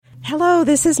Hello,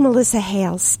 this is Melissa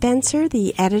Hale Spencer,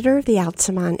 the editor of the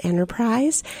Altamont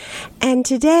Enterprise, and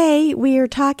today we are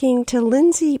talking to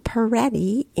Lindsay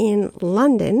Peretti in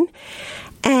London,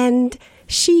 and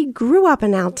she grew up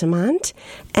in Altamont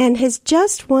and has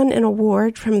just won an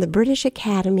award from the British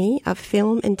Academy of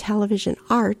Film and Television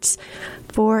Arts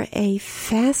for a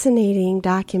fascinating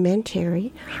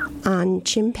documentary on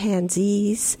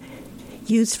chimpanzees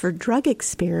used for drug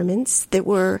experiments that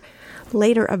were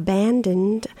later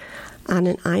abandoned on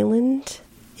an island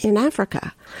in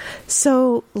Africa.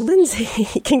 So, Lindsay,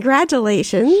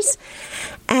 congratulations.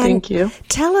 And thank you.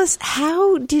 Tell us,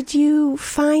 how did you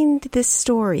find this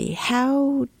story?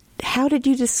 How did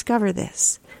you discover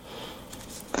this?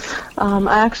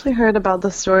 I actually heard about the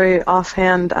story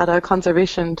offhand at a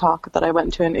conservation talk that I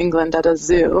went to in England at a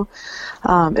zoo.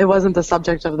 It wasn't the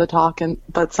subject of the talk,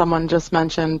 but someone just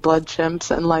mentioned blood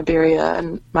chimps in Liberia,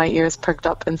 and my ears perked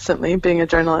up instantly, being a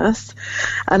journalist.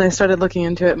 And I started looking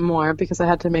into it more because I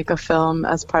had to make a film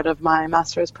as part of my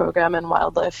master's program in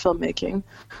wildlife filmmaking,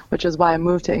 which is why I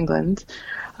moved to England.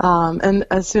 And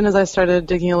as soon as I started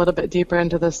digging a little bit deeper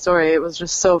into the story, it was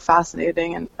just so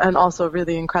fascinating and also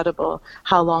really incredible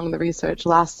how long the research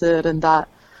lasted and that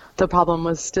the problem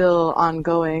was still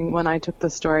ongoing when I took the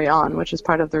story on, which is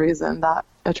part of the reason that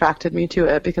attracted me to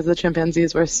it, because the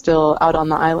chimpanzees were still out on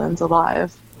the islands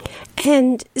alive.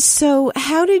 And so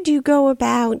how did you go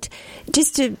about,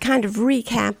 just to kind of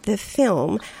recap the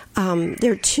film,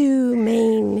 there are two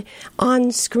main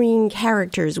on-screen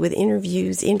characters with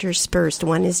interviews interspersed.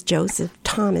 One is Joseph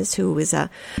Thomas, who was a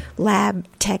lab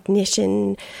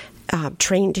technician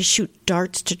trained to shoot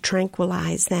darts to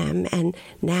tranquilize them, and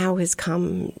now has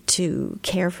come to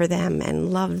care for them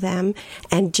and love them.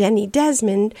 And Jenny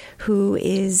Desmond, who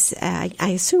is, I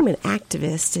assume, an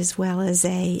activist as well as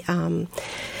an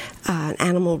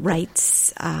animal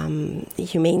rights,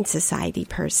 humane society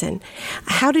person.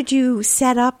 How did you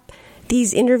set up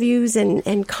these interviews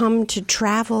and come to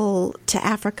travel to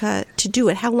Africa to do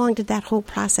it? How long did that whole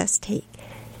process take?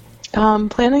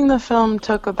 Planning the film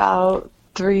took about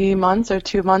 3 months or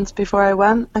 2 months before I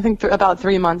went. I think about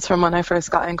 3 months from when I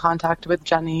first got in contact with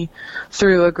Jenny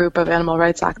through a group of animal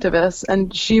rights activists.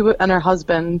 And she and her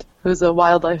husband, who's a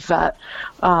wildlife vet,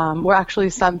 were actually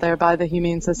sent there by the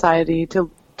Humane Society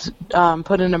to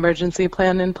put an emergency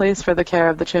plan in place for the care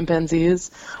of the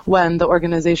chimpanzees when the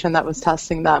organization that was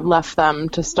testing them left them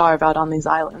to starve out on these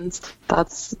islands.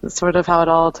 That's sort of how it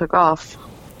all took off.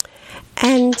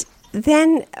 And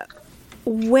then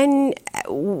when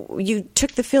you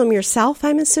took the film yourself,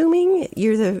 I'm assuming?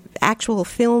 You're the actual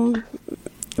film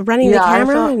running the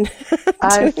camera?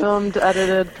 I filmed,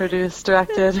 edited, produced,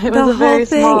 directed. It the was a very whole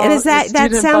thing. small And is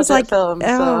that sounds like film.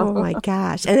 Oh my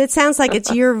gosh! And it sounds like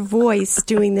it's your voice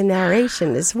doing the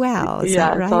narration as well. Is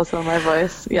that right? It's also my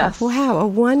voice. Yes. Wow, a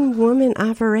one-woman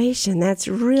operation. That's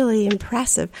really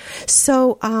impressive.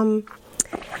 So,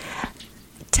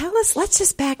 tell us. Let's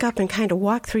just back up and kind of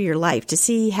walk through your life to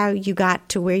see how you got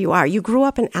to where you are. You grew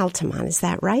up in Altamont. Is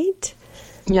that right?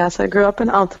 Yes, I grew up in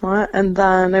Altamont, and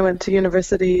then I went to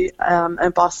university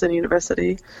at Boston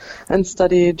University and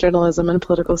studied journalism and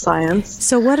political science.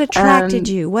 So what attracted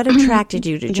you? What attracted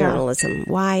you to journalism?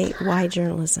 Why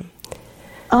journalism?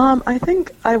 I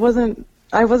think I wasn't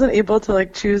able to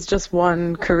choose just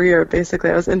one career.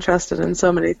 Basically, I was interested in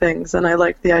so many things, and I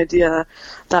liked the idea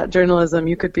that journalism,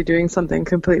 you could be doing something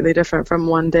completely different from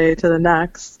one day to the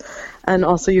next. And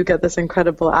also you get this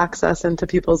incredible access into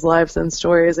people's lives and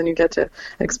stories, and you get to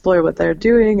explore what they're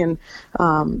doing and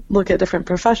look at different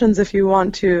professions if you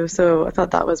want to. So I thought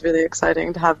that was really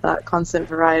exciting to have that constant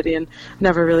variety and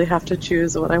never really have to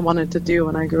choose what I wanted to do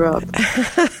when I grew up.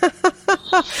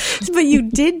 But you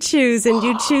did choose, and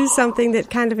you choose something that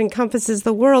kind of encompasses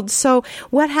the world. So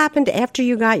what happened after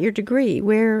you got your degree?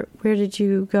 Where did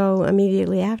you go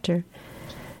immediately after?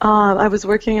 I was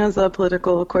working as a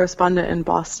political correspondent in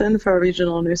Boston for a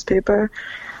regional newspaper.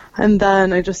 And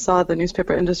then I just saw the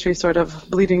newspaper industry sort of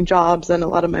bleeding jobs and a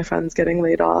lot of my friends getting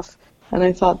laid off. And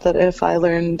I thought that if I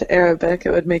learned Arabic,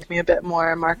 it would make me a bit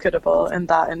more marketable in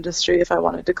that industry if I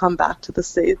wanted to come back to the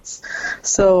States.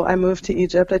 So I moved to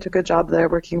Egypt. I took a job there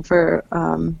working for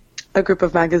a group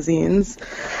of magazines.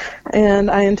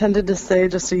 And I intended to stay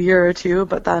just a year or two,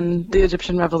 but then the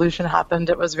Egyptian Revolution happened.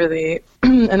 It was really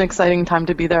an exciting time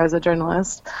to be there as a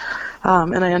journalist.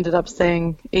 And I ended up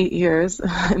staying 8 years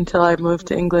until I moved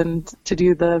to England to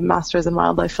do the Masters in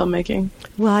Wildlife Filmmaking.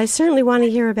 Well, I certainly want to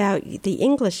hear about the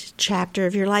English chapter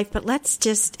of your life, but let's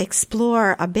just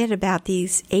explore a bit about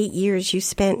these 8 years you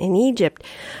spent in Egypt.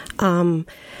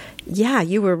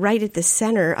 You were right at the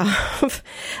center of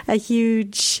a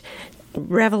huge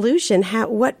revolution,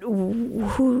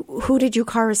 who did you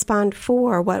correspond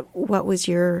for? What was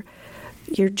your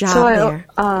job there?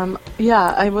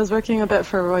 I was working a bit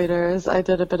for Reuters. I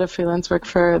did a bit of freelance work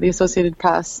for the Associated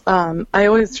Press. I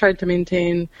always tried to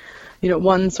maintain,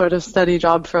 one sort of steady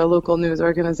job for a local news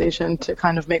organization to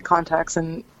kind of make contacts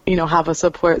and, have a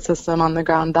support system on the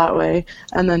ground that way,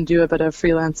 and then do a bit of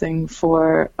freelancing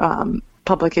for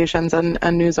publications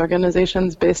and news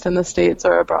organizations based in the States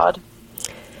or abroad.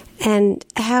 And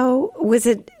how was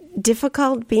it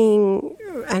difficult being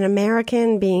an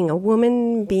American, being a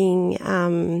woman,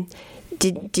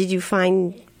 did you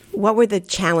find, what were the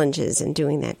challenges in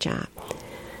doing that job?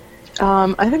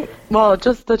 I think,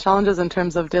 just the challenges in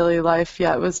terms of daily life,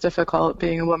 it was difficult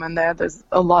being a woman there. There's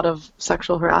a lot of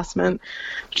sexual harassment,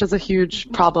 which is a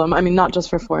huge problem. I mean, not just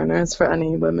for foreigners, for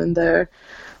any women there.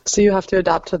 So you have to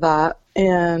adapt to that,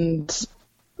 and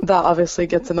that obviously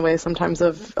gets in the way sometimes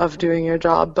of doing your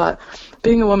job. But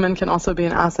being a woman can also be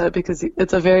an asset because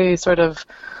it's a very sort of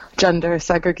gender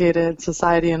segregated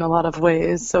society in a lot of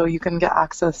ways. So you can get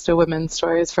access to women's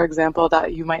stories, for example,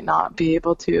 that you might not be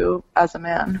able to as a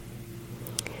man.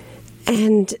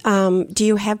 And do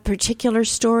you have particular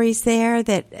stories there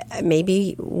that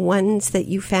maybe ones that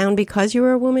you found because you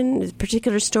were a woman,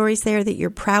 particular stories there that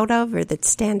you're proud of or that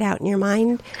stand out in your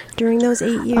mind during those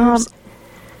 8 years?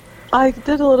 I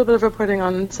did a little bit of reporting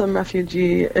on some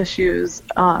refugee issues.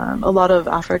 A lot of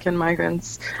African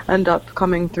migrants end up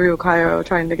coming through Cairo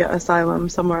trying to get asylum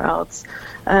somewhere else.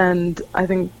 And I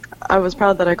think I was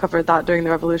proud that I covered that during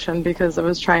the revolution because I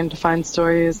was trying to find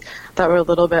stories that were a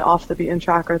little bit off the beaten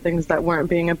track or things that weren't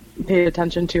being paid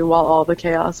attention to while all the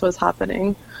chaos was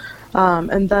happening.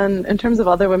 And then in terms of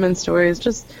other women's stories,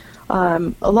 just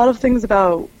a lot of things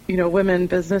about, women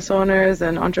business owners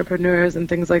and entrepreneurs and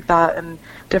things like that in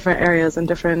different areas and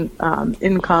different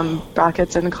income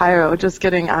brackets in Cairo, just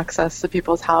getting access to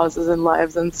people's houses and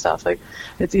lives and stuff. Like,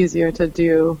 it's easier to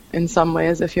do in some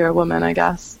ways if you're a woman, I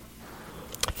guess.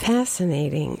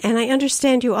 Fascinating. And I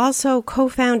understand you also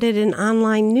co-founded an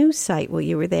online news site while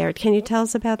you were there. Can you tell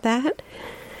us about that?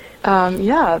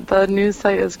 The news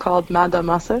site is called Mada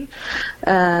Masr,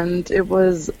 and it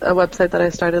was a website that I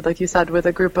started, like you said, with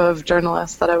a group of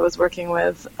journalists that I was working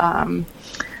with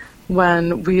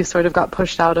when we sort of got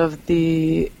pushed out of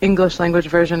the English language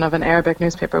version of an Arabic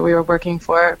newspaper we were working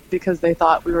for because they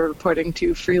thought we were reporting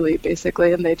too freely,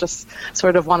 basically, and they just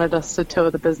sort of wanted us to toe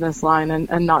the business line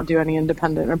and not do any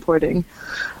independent reporting.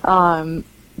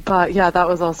 But that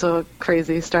was also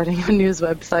crazy, starting a news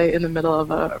website in the middle of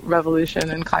a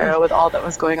revolution in Cairo with all that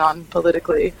was going on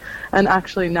politically. And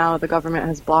actually now the government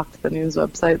has blocked the news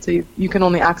website, so you can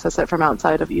only access it from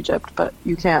outside of Egypt, but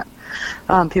you can't,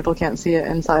 people can't see it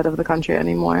inside of the country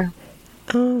anymore.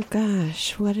 Oh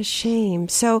gosh, what a shame.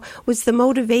 So was the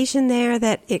motivation there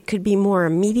that it could be more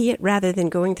immediate rather than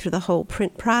going through the whole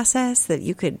print process, that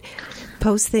you could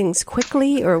post things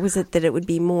quickly, or was it that it would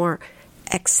be more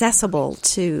accessible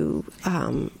to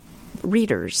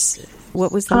readers?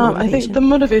 What was the motivation? I think the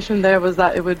motivation there was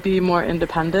that it would be more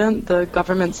independent. The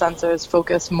government censors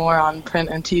focused more on print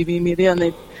and TV media, and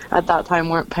they at that time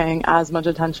weren't paying as much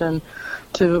attention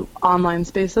to online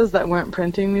spaces that weren't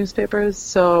printing newspapers.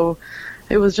 So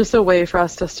it was just a way for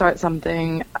us to start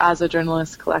something as a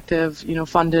journalist collective,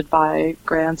 funded by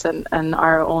grants and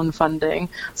our own funding,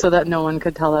 so that no one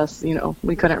could tell us,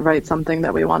 we couldn't write something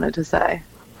that we wanted to say.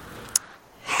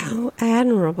 How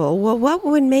admirable. Well, what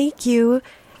would make you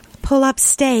pull up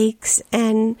stakes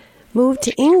and move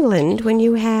to England when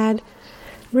you had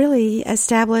really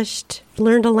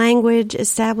learned a language,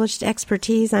 established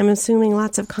expertise, I'm assuming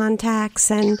lots of contacts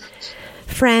and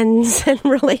friends and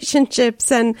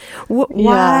relationships, and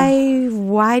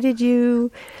why did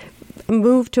you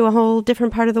move to a whole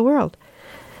different part of the world?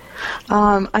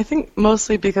 I think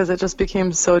mostly because it just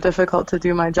became so difficult to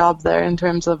do my job there in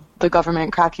terms of the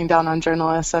government cracking down on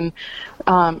journalists, and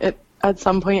at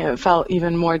some point it felt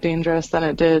even more dangerous than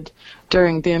it did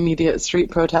during the immediate street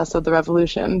protests of the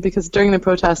revolution, because during the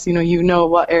protests, you know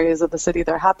what areas of the city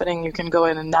they're happening, you can go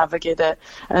in and navigate it,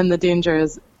 and the danger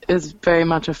is very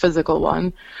much a physical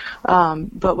one.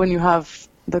 But when you have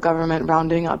the government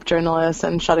rounding up journalists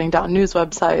and shutting down news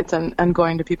websites and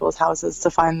going to people's houses to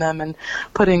find them and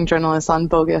putting journalists on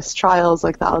bogus trials,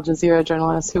 like the Al Jazeera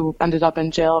journalists who ended up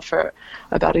in jail for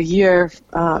about a year.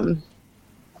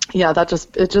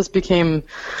 It just became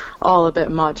all a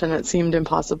bit much, and it seemed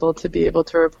impossible to be able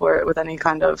to report with any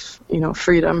kind of,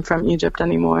 freedom from Egypt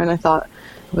anymore. And I thought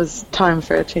it was time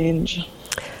for a change.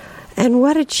 And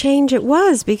what a change it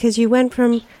was, because you went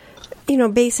from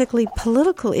basically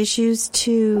political issues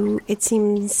to, it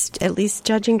seems, at least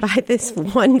judging by this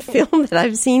one film that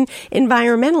I've seen,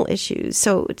 environmental issues.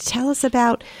 So tell us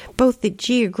about both the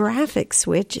geographic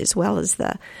switch as well as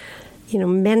the,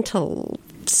 mental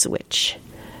switch.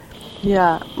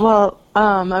 Yeah, well,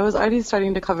 I was already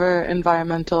starting to cover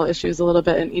environmental issues a little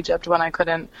bit in Egypt when I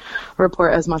couldn't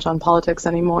report as much on politics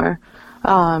anymore.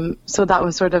 So that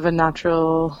was sort of a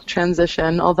natural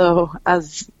transition, although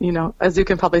as you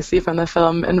can probably see from the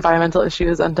film, environmental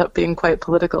issues end up being quite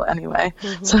political anyway.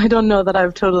 Mm-hmm. So I don't know that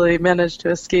I've totally managed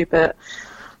to escape it.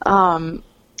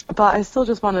 But I still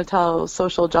just want to tell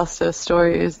social justice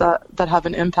stories that have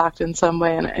an impact in some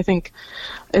way. And I think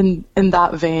in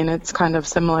that vein, it's kind of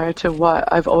similar to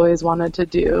what I've always wanted to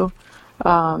do.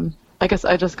 I guess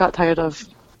I just got tired of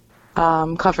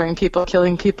covering people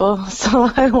killing people,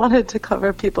 so I wanted to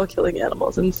cover people killing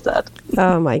animals instead.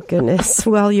 Oh my goodness.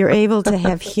 Well, you're able to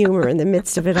have humor in the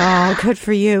midst of it all. Good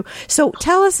for you. So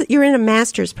tell us, you're in a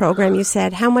master's program, you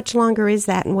said. How much longer is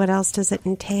that, and what else does it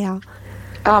entail?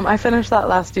 I finished that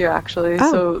last year, actually.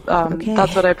 Okay.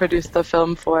 That's what I produced the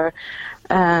film for.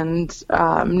 And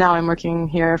now I'm working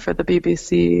here for the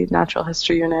BBC Natural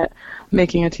History Unit,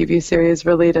 making a TV series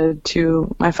related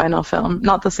to my final film.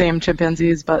 Not the same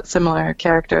chimpanzees, but similar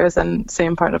characters and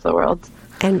same part of the world.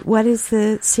 And what is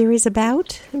the series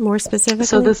about, more specifically?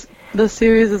 So the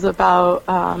series is about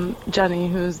Jenny,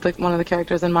 who's one of the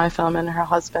characters in my film, and her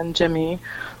husband, Jimmy,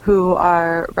 who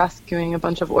are rescuing a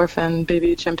bunch of orphan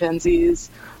baby chimpanzees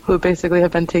who basically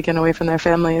have been taken away from their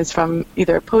families from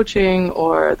either poaching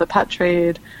or the pet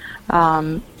trade,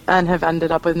 and have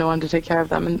ended up with no one to take care of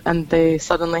them. And they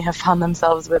suddenly have found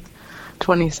themselves with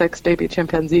 26 baby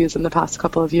chimpanzees in the past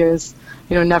couple of years,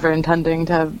 never intending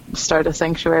to start a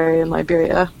sanctuary in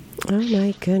Liberia. Oh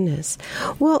my goodness.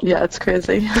 Well, yeah, it's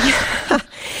crazy.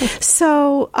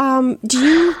 So, do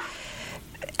you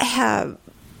have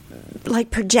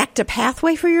project a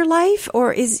pathway for your life,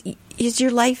 or is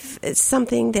your life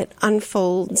something that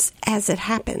unfolds as it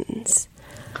happens?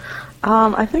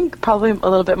 I think probably a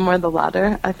little bit more the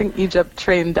latter. I think Egypt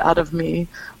trained out of me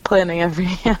planning every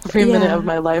minute of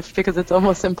my life, because it's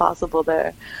almost impossible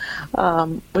there,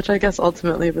 which I guess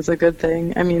ultimately was a good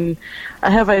thing. I mean,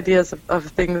 I have ideas of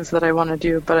things that I want to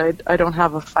do, but I don't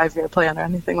have a 5-year plan or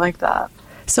anything like that.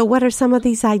 So what are some of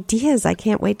these ideas? I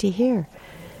can't wait to hear.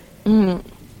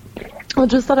 Well,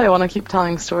 just that I want to keep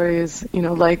telling stories,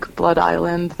 like Blood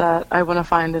Island, that I want to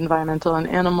find environmental and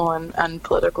animal and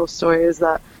political stories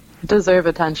that deserve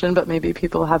attention, but maybe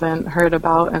people haven't heard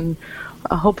about, and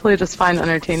hopefully just find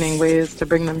entertaining ways to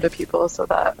bring them to people so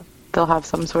that they'll have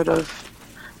some sort of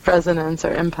resonance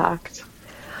or impact.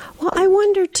 Well, I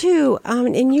wonder too,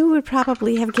 and you would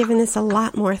probably have given this a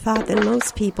lot more thought than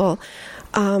most people,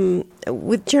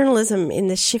 with journalism in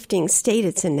the shifting state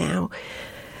it's in now.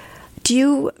 Do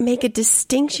you make a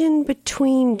distinction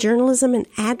between journalism and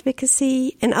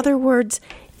advocacy? In other words,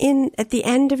 at the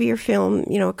end of your film,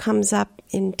 it comes up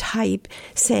in type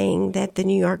saying that the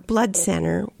New York Blood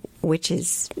Center, which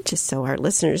is, just so our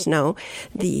listeners know,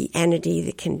 the entity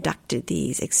that conducted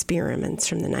these experiments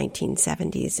from the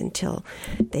 1970s until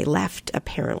they left,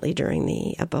 apparently, during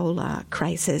the Ebola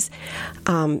crisis,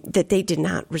 that they did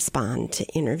not respond to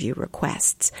interview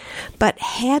requests. But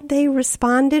had they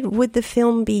responded, would the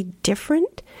film be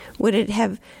different? Would it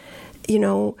have,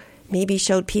 maybe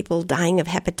showed people dying of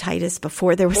hepatitis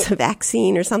before there was a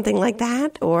vaccine or something like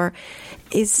that? Or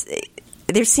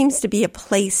there seems to be a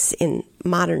place in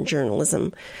modern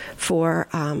journalism for,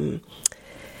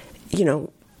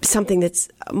 something that's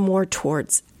more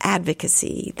towards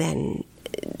advocacy than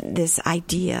this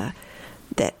idea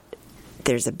that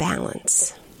there's a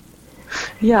balance.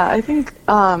 Yeah, I think,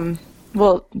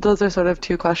 those are sort of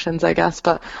two questions, I guess,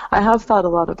 but I have thought a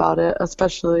lot about it,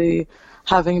 especially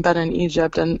having been in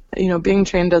Egypt and, being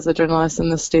trained as a journalist in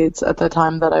the States at the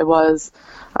time that I was.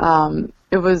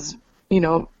 It was,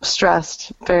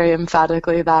 stressed very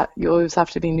emphatically that you always have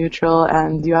to be neutral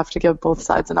and you have to give both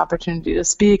sides an opportunity to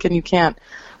speak, and you can't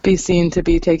be seen to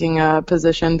be taking a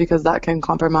position because that can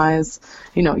compromise,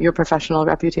 your professional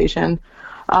reputation.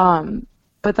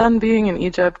 But then being in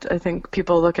Egypt, I think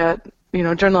people look at,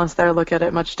 journalists there look at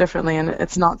it much differently, and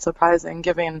it's not surprising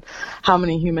given how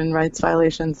many human rights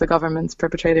violations the government's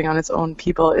perpetrating on its own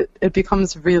people. It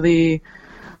becomes really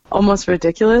almost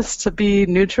ridiculous to be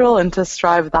neutral and to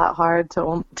strive that hard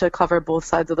to cover both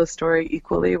sides of the story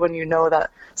equally when you know that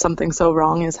something so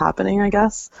wrong is happening, I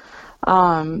guess.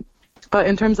 But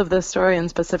in terms of this story in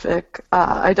specific,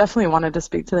 I definitely wanted to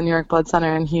speak to the New York Blood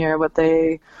Center and hear what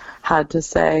they had to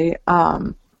say.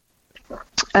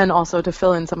 and also to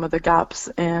fill in some of the gaps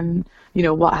in,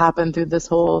 what happened through this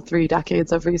whole 3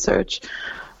 decades of research.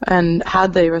 And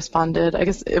had they responded, I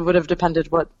guess it would have depended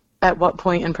at what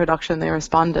point in production they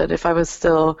responded. If I was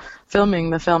still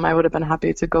filming the film, I would have been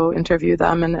happy to go interview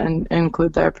them and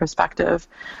include their perspective.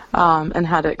 And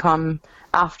had it come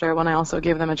after, when I also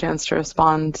gave them a chance to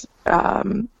respond,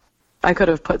 I could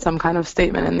have put some kind of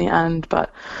statement in the end,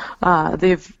 but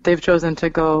they've chosen to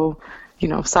go,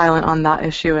 silent on that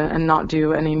issue and not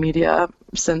do any media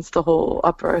since the whole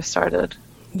uproar started.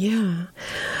 Yeah.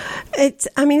 It's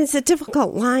a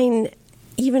difficult line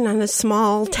even on a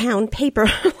small town paper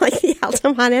like the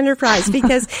Altamont Enterprise,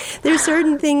 because there's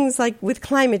certain things like with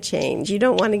climate change, you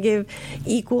don't want to give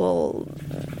equal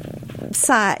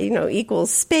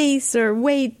space or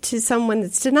weight to someone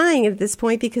that's denying it at this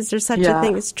point, because there's such a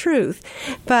thing as truth.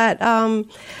 But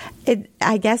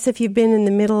I guess if you've been in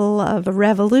the middle of a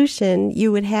revolution,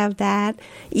 you would have that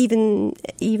even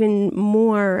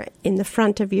more in the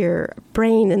front of your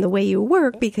brain in the way you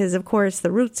work, because, of course,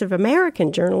 the roots of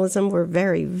American journalism were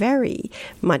very, very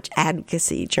much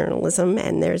advocacy journalism,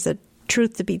 and there's a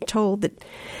truth to be told that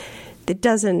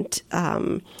doesn't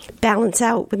balance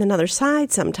out with another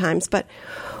side sometimes. But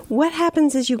what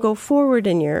happens as you go forward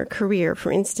in your career,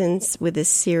 for instance, with this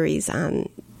series on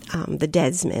the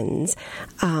Desmonds?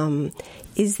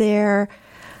 Is there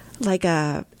like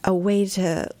a way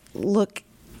to look,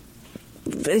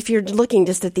 if you're looking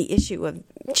just at the issue of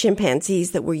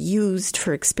chimpanzees that were used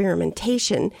for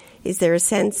experimentation, is there a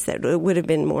sense that it would have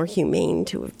been more humane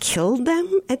to have killed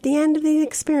them at the end of the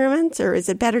experiments? Or is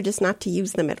it better just not to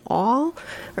use them at all?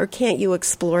 Or can't you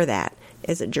explore that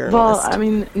as a journalist?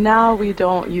 Well, now we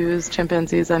don't use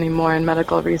chimpanzees anymore in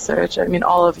medical research.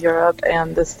 All of Europe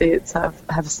and the States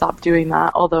have stopped doing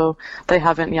that, although they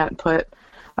haven't yet put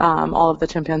all of the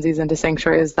chimpanzees into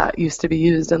sanctuaries that used to be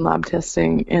used in lab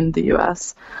testing in the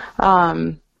U.S.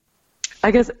 I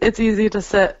guess it's easy to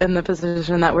sit in the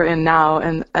position that we're in now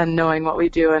and knowing what we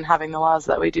do and having the laws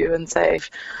that we do and say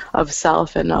of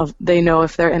self, and they know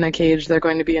if they're in a cage, they're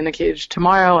going to be in a cage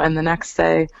tomorrow and the next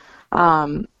day,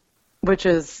 which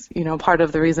is, part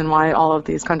of the reason why all of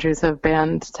these countries have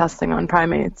banned testing on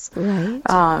primates. Right.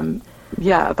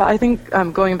 But I think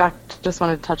going back, just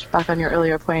wanted to touch back on your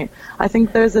earlier point, I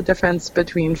think there's a difference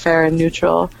between fair and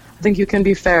neutral. I think you can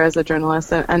be fair as a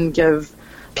journalist and give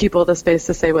people the space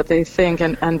to say what they think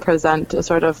and present a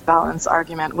sort of balanced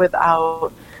argument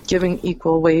without giving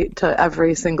equal weight to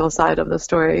every single side of the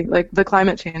story. Like the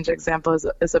climate change example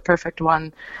is a perfect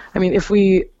one. If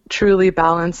we truly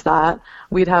balance that,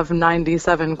 we'd have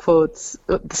 97 quotes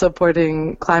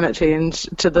supporting climate change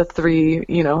to the 3,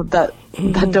 that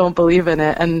don't believe in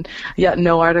it, and yet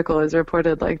no article is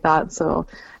reported like that. So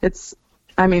it's,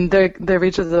 there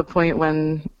reaches a point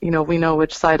when, we know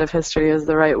which side of history is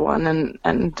the right one,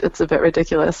 and it's a bit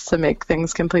ridiculous to make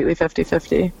things completely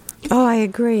 50-50. Oh, I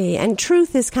agree. And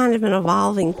truth is kind of an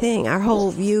evolving thing. Our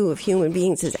whole view of human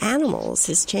beings as animals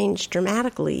has changed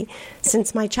dramatically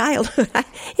since my childhood. I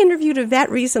interviewed a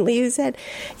vet recently who said,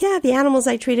 the animals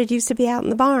I treated used to be out in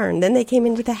the barn. Then they came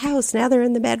into the house. Now they're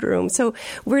in the bedroom. So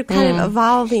we're kind of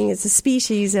evolving as a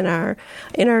species in our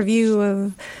view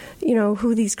of,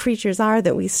 who these creatures are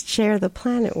that we share the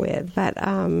planet with. But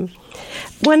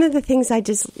one of the things I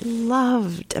just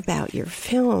loved about your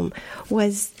film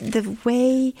was the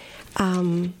way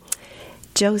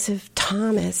Joseph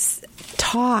Thomas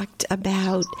talked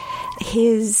about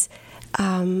his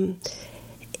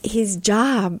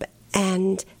job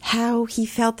and how he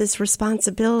felt this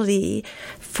responsibility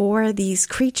for these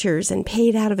creatures and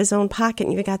paid out of his own pocket.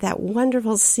 And you've got that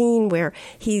wonderful scene where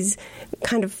he's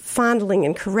kind of fondling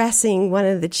and caressing one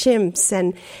of the chimps,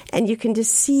 and you can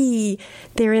just see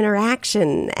their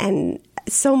interaction. And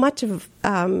so much of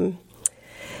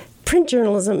print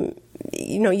journalism,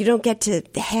 you don't get to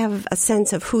have a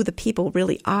sense of who the people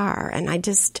really are. And I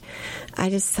just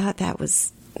thought it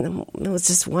was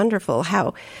just wonderful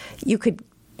how you could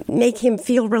make him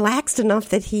feel relaxed enough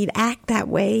that he'd act that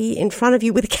way in front of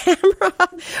you with a camera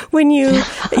when you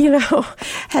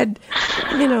had,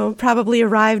 probably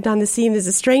arrived on the scene as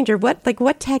a stranger.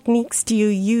 What techniques do you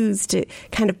use to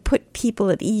kind of put people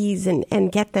at ease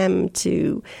and get them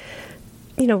to,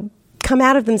 come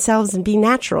out of themselves and be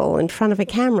natural in front of a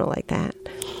camera like that?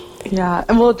 Yeah,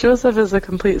 and well, Joseph is a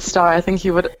complete star. I think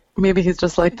maybe he's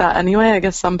just like that anyway. I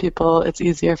guess some people, it's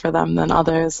easier for them than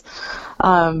others.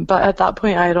 But at that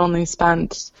point, I had only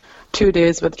spent 2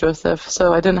 days with Joseph,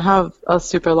 so I didn't have a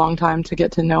super long time to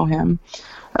get to know him.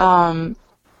 I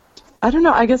don't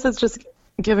know, I guess it's just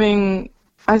giving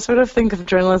I sort of think of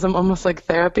journalism almost like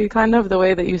therapy, kind of, the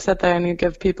way that you sit there and you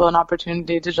give people an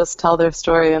opportunity to just tell their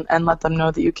story and let them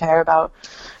know that you care about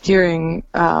hearing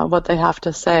what they have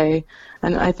to say.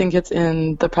 And I think it's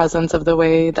in the presence of the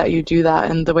way that you do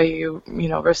that and the way you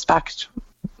respect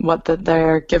what that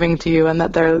they're giving to you and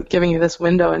that they're giving you this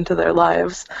window into their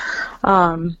lives.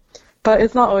 But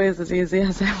it's not always as easy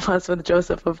as it was with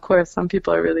Joseph, of course. Some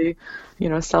people are really,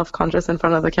 self-conscious in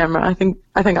front of the camera. I think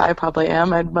I probably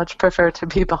am. I'd much prefer to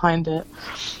be behind it.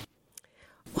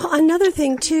 Well, another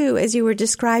thing, too, as you were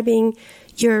describing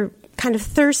your kind of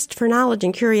thirst for knowledge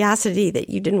and curiosity that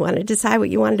you didn't want to decide what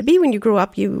you wanted to be when you grew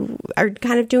up, you are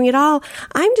kind of doing it all.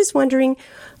 I'm just wondering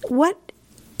what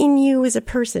in you as a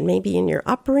person, maybe in your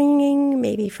upbringing,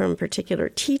 maybe from particular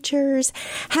teachers,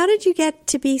 how did you get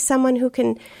to be someone who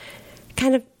can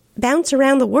kind of bounce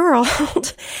around the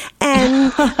world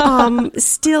and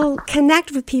still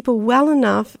connect with people well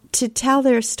enough to tell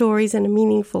their stories in a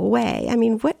meaningful way? I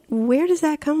mean, where does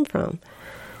that come from?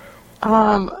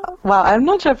 Wow, I'm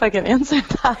not sure if I can answer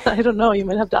that. I don't know. You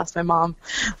might have to ask my mom.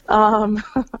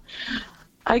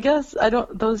 I guess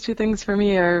those two things for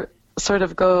me are sort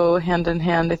of go hand in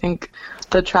hand. I think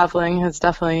the traveling has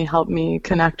definitely helped me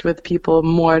connect with people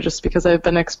more just because I've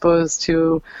been exposed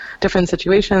to different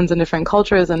situations and different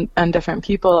cultures and different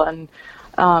people, and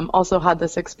also had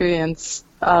this experience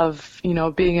of,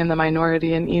 being in the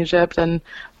minority in Egypt and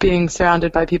being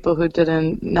surrounded by people who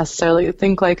didn't necessarily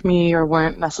think like me or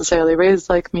weren't necessarily raised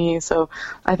like me. So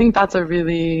I think that's a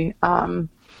really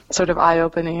sort of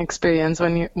eye-opening experience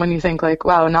when you think like,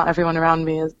 wow, not everyone around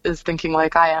me is thinking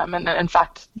like I am, and in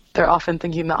fact they're often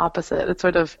thinking the opposite.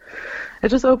 It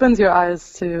just opens your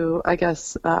eyes to, I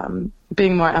guess,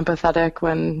 being more empathetic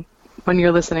when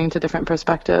you're listening to different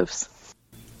perspectives.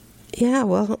 Yeah,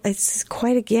 well, it's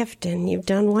quite a gift, and you've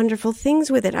done wonderful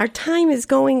things with it. Our time is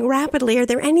going rapidly. Are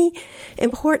there any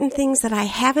important things that I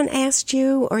haven't asked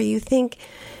you, or you think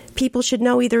people should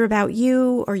know either about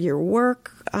you or your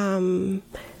work?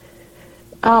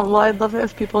 Well, I'd love it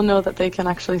if people know that they can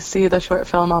actually see the short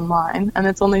film online, and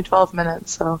it's only 12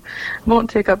 minutes, so it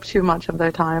won't take up too much of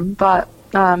their time. But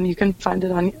you can find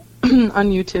it on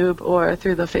on YouTube or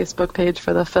through the Facebook page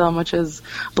for the film, which is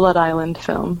Blood Island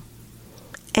Film.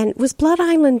 And was Blood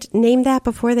Island named that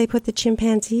before they put the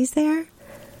chimpanzees there?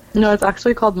 No, it's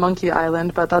actually called Monkey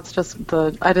Island, but that's just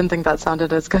I didn't think that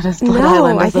sounded as good as Blood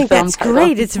Island. No, I think that's title.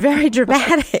 Great. It's very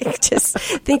dramatic, just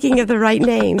thinking of the right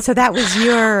name. So that was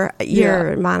your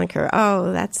moniker.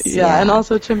 Oh, that's... Yeah, and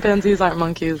also chimpanzees aren't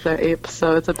monkeys, they're apes,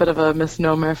 so it's a bit of a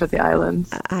misnomer for the islands.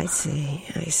 I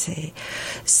see.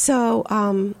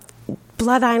 So,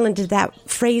 Blood Island, did that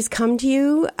phrase come to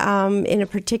you in a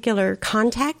particular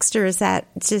context, or is that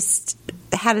just...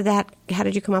 How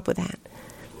did you come up with that?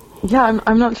 Yeah,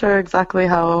 I'm not sure exactly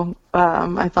how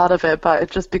I thought of it, but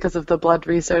it's just because of the blood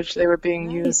research they were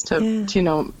being used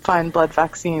to find blood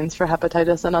vaccines for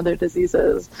hepatitis and other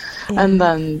diseases. Yeah. And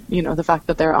then, the fact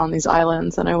that they're on these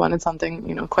islands, and I wanted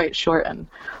something, quite short and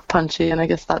punchy, and I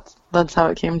guess that's how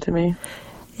it came to me.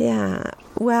 Yeah.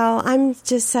 Well, I'm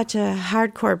just such a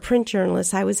hardcore print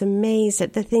journalist. I was amazed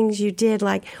at the things you did,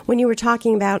 like when you were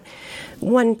talking about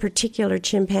one particular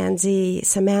chimpanzee,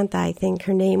 Samantha, I think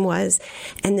her name was,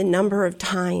 and the number of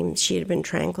times she had been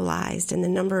tranquilized and the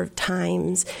number of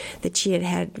times that she had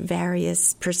had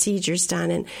various procedures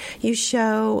done. And you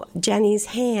show Jenny's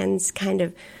hands kind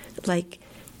of like,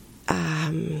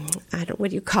 what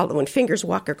do you call it when fingers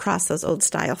walk across those old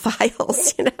style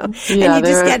files, Yeah, and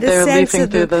you just get a sense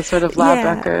of through the sort of lab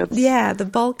records. Yeah, the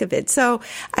bulk of it. So,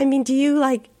 I mean, do you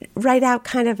write out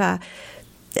kind of a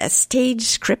stage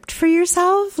script for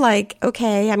yourself? Like,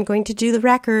 okay, I'm going to do the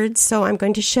records, so I'm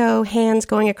going to show hands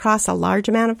going across a large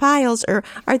amount of files, or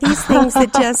are these things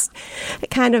that just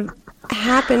kind of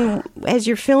happen as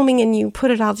you're filming and you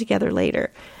put it all together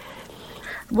later?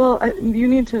 Well, you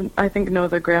need to, I think, know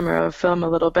the grammar of film a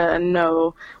little bit and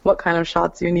know what kind of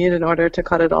shots you need in order to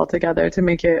cut it all together to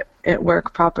make it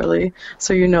work properly.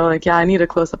 So I need a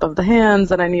close-up of the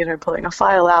hands, and I need her pulling a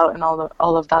file out and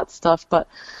all of that stuff. But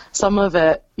some of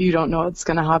it, you don't know what's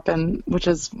going to happen, which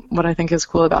is what I think is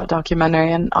cool about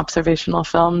documentary and observational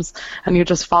films, and you're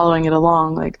just following it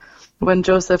along. Like when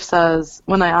Joseph says,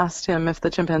 when I asked him if the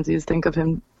chimpanzees think of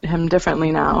him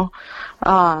differently now,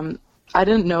 I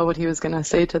didn't know what he was going to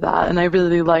say to that, and I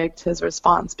really liked his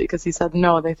response because he said,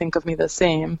 no, they think of me the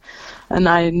same. And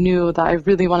I knew that I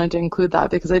really wanted to include that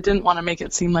because I didn't want to make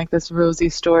it seem like this rosy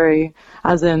story,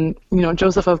 as in,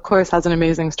 Joseph, of course, has an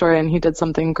amazing story, and he did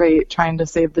something great trying to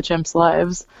save the chimps'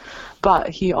 lives, but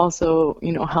he also,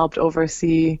 helped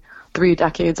oversee 3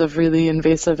 decades of really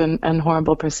invasive and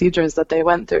horrible procedures that they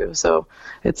went through. So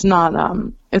it's not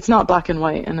black and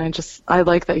white. And I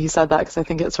like that he said that, because I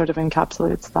think it sort of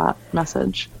encapsulates that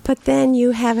message. But then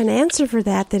you have an answer for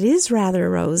that is rather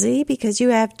rosy, because you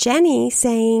have Jenny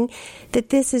saying that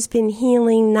this has been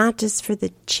healing not just for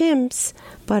the chimps,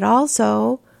 but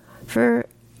also for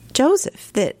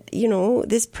Joseph, that,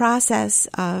 this process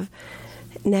of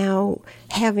now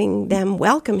having them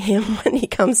welcome him when he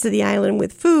comes to the island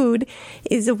with food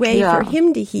is a way for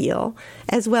him to heal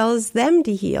as well as them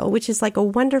to heal, which is like a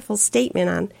wonderful statement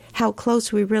on how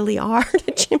close we really are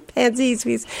to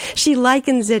chimpanzees. She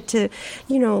likens it to,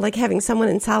 like having someone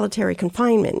in solitary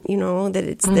confinement, that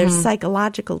it's their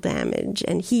psychological damage,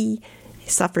 and he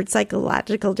suffered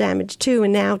psychological damage too,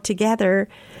 and now together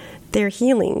they're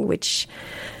healing, which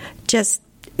just,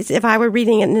 if I were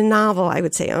reading it in a novel, I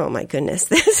would say, oh my goodness,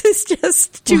 this is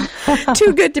just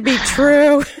too good to be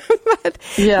true. But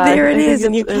there it is,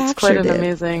 and you captured it. It's quite an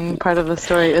amazing part of the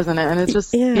story, isn't it? And it's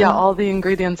just, all the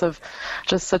ingredients of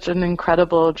just such an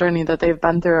incredible journey that they've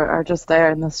been through are just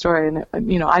there in the story.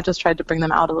 And, I just tried to bring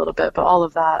them out a little bit, but all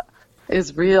of that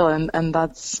is real, and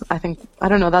that's,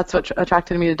 that's what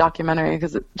attracted me to documentary,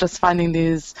 because just finding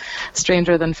these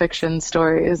stranger than fiction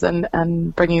stories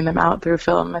and bringing them out through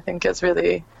film, I think is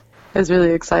really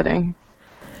exciting.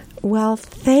 Well,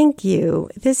 thank you.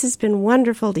 This has been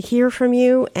wonderful to hear from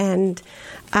you, and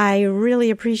I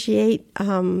really appreciate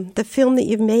the film that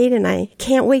you've made, and I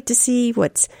can't wait to see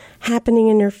what's happening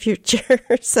in your future.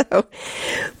 So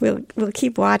we'll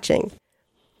keep watching.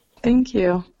 Thank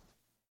you.